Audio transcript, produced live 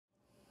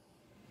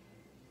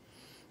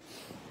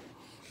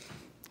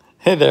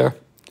Hey there.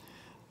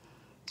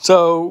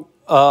 So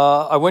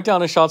I went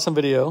down and shot some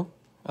video,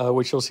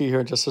 which you'll see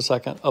here in just a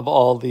second, of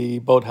all the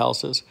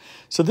boathouses.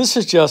 So this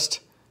is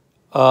just,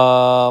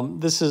 I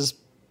don't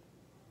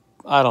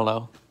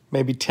know,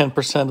 maybe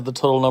 10% of the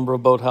total number of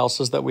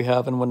boathouses that we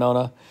have in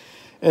Winona.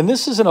 And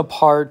this is in a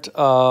part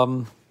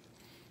of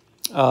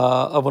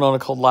Winona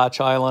called Latch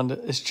Island.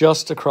 It's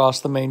just across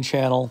the main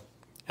channel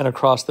and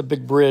across the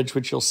big bridge,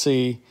 which you'll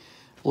see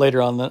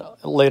later on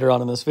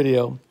in this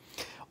video.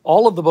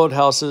 All of the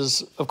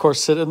boathouses, of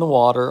course, sit in the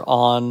water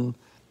on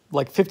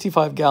like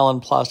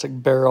 55-gallon plastic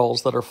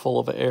barrels that are full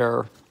of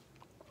air.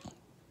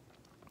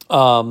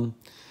 Some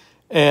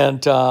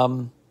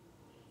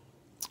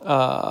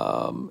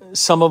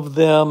of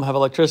them have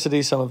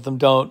electricity, some of them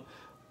don't.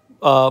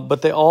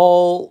 But they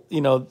all,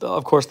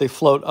 of course, they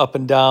float up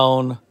and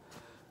down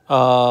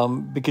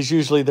because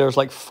usually there's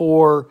like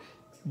 4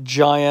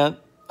 giant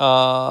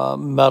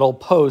metal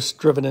posts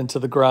driven into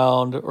the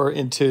ground or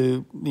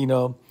into,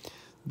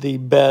 the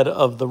bed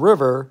of the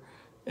river,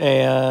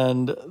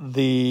 and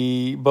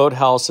the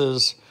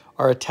boathouses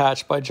are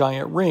attached by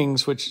giant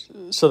rings,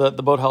 so that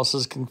the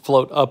boathouses can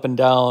float up and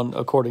down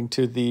according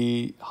to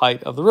the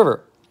height of the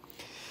river.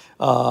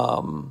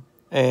 And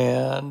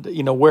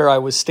where I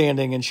was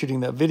standing and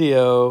shooting that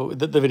video,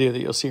 the video that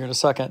you'll see here in a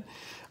second,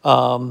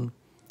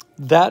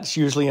 that's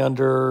usually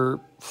under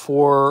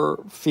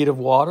 4 feet of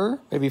water,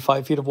 maybe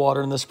 5 feet of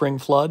water in the spring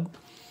flood.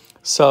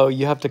 So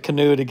you have to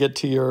canoe to get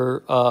to your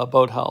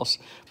boathouse.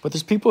 But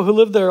there's people who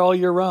live there all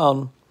year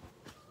round,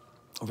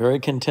 very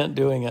content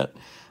doing it.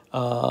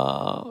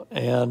 Some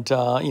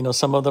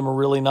of them are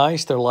really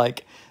nice. They're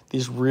like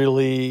these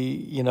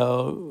really,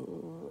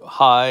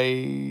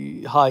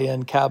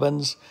 high-end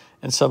cabins.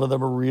 And some of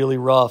them are really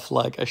rough,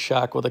 like a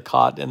shack with a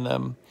cot in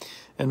them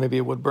and maybe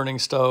a wood-burning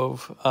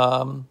stove.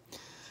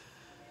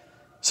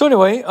 So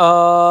anyway,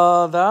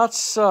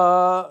 that's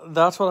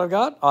what I've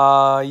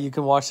got. You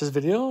can watch this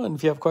video, and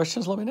if you have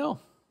questions, let me know.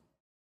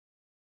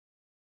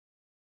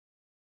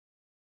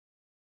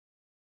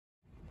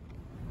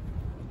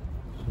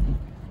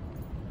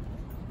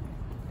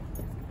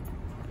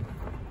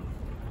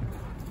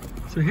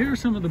 So here are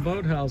some of the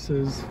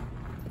boathouses.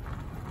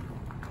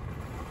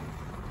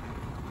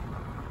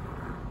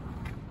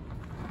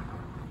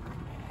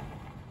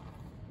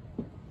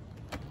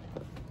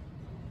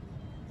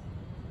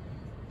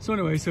 So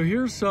anyway, so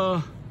here's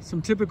some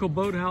typical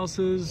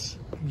boathouses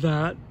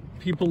that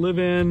people live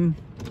in.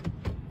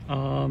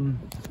 Let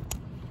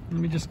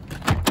me just...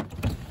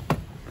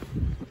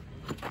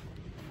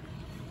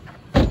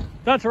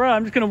 That's all right.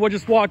 I'm just going to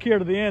just walk here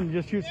to the end and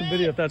just shoot some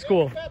video if that's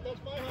cool. That's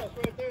my house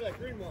right there, that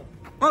green one.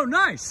 Oh,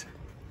 nice.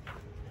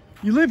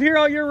 You live here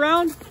all year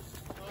round?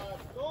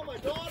 No, my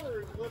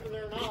daughter is living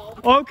there now.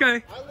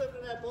 Okay. I lived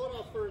in that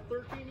boathouse for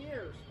 13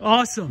 years.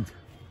 Awesome.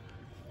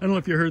 I don't know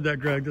if you heard that,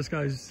 Greg. This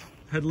guy's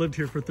had lived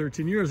here for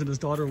 13 years and his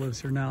daughter lives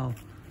here now.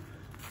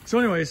 So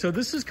anyway, so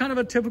this is kind of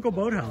a typical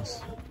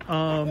boathouse.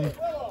 There's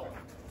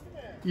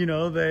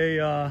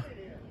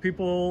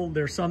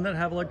some that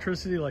have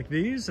electricity like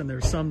these, and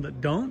there's some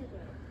that don't.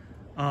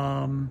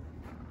 And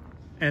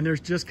there's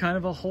just kind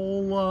of a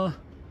whole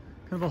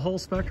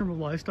spectrum of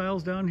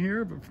lifestyles down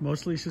here, but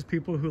mostly it's just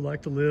people who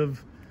like to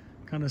live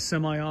kind of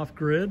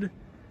semi-off-grid,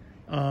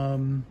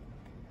 and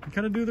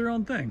kind of do their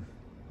own thing.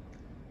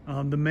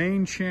 The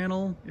main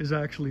channel is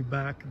actually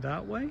back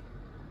that way,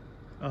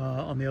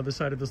 on the other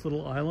side of this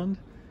little island.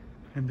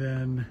 And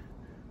then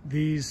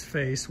these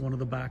face one of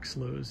the back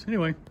sloughs.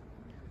 Anyway,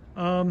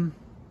 thought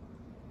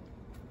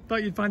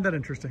you'd find that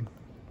interesting.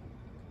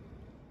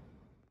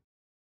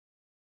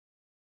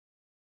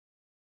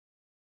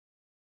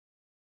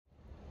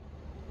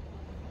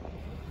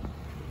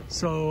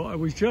 So I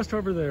was just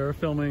over there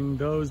filming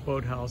those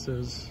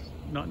boathouses.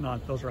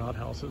 Not those are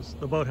outhouses.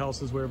 The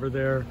boathouses were over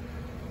there.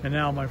 And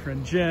now my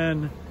friend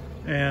Jen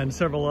and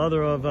several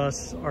other of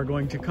us are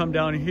going to come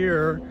down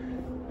here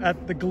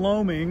at the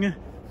gloaming,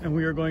 and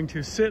we are going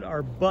to sit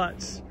our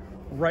butts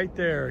right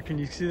there. Can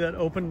you see that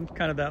open,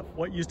 kind of that,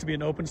 what used to be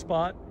an open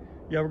spot?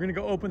 Yeah, we're gonna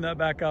go open that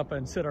back up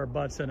and sit our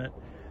butts in it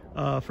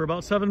for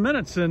about 7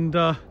 minutes. And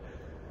I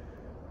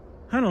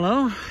don't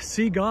know,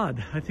 see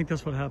God. I think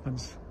that's what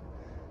happens.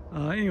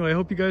 Anyway, I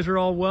hope you guys are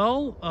all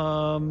well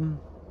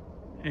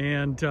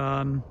and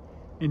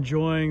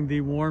enjoying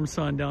the warm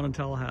sun down in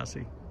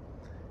Tallahassee.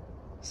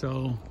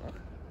 So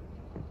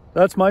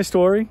that's my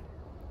story,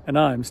 and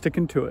I'm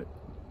sticking to it.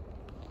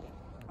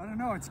 I don't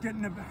know, it's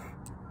getting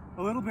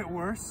a little bit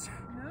worse.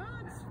 No,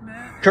 it's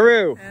not.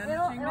 Karoo!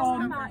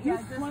 Keep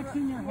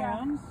flexing your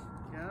hands.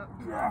 Yep.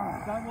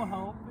 That will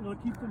help. It'll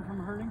keep them from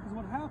hurting, because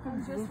what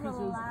happens, just Lucas,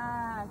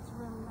 relax. is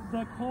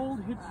the cold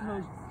hits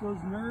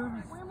those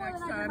nerves.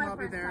 Next time I'll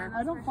be there.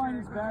 I don't find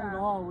it's bad at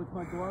all with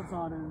my gloves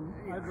on, and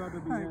I'd rather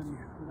be in.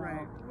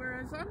 Right.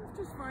 Whereas I'm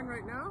just fine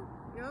right now.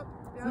 Yep.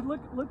 So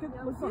look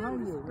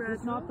behind you.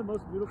 It's not the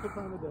most beautiful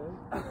time of day.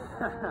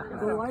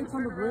 The lights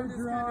on the bridge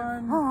are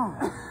on.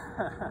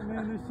 I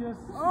mean, it's just...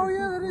 Oh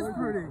yeah, that is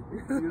pretty.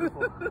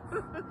 Beautiful.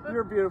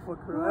 You're beautiful,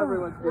 crew.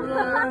 Everyone's beautiful.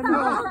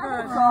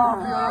 It's all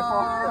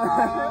beautiful.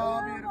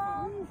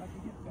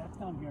 Beautiful.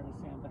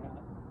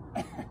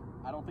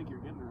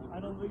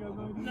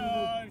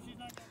 No, she's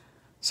not.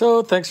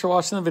 So thanks for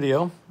watching the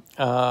video.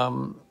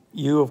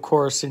 You, of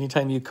course,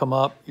 anytime you come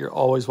up, you're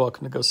always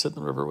welcome to go sit in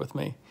the river with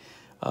me,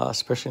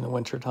 especially in the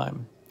winter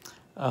time.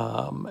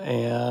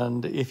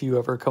 And if you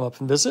ever come up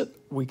and visit,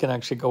 we can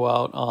actually go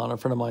out on a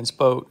friend of mine's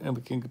boat and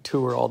we can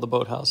tour all the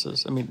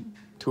boathouses. I mean,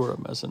 tour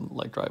them as in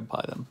like drive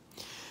by them.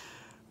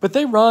 But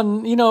they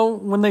run, you know,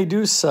 when they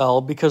do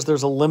sell, because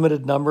there's a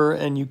limited number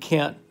and you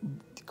can't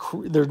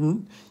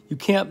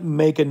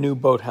make a new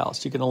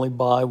boathouse. You can only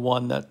buy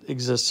one that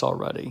exists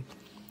already.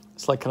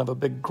 It's like kind of a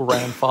big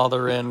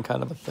grandfather in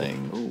kind of a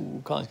thing.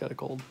 Ooh, Connie's got a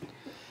cold.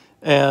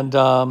 And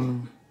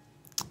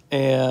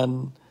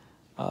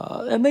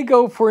they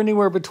go for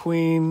anywhere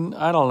between,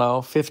 I don't know,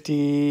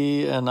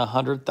 $50,000 and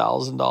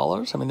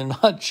 $100,000. I mean, they're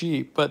not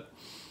cheap, but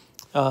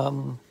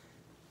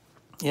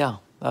yeah,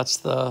 that's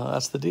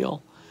the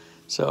deal.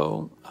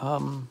 So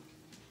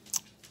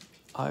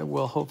I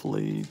will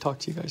hopefully talk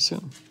to you guys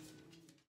soon.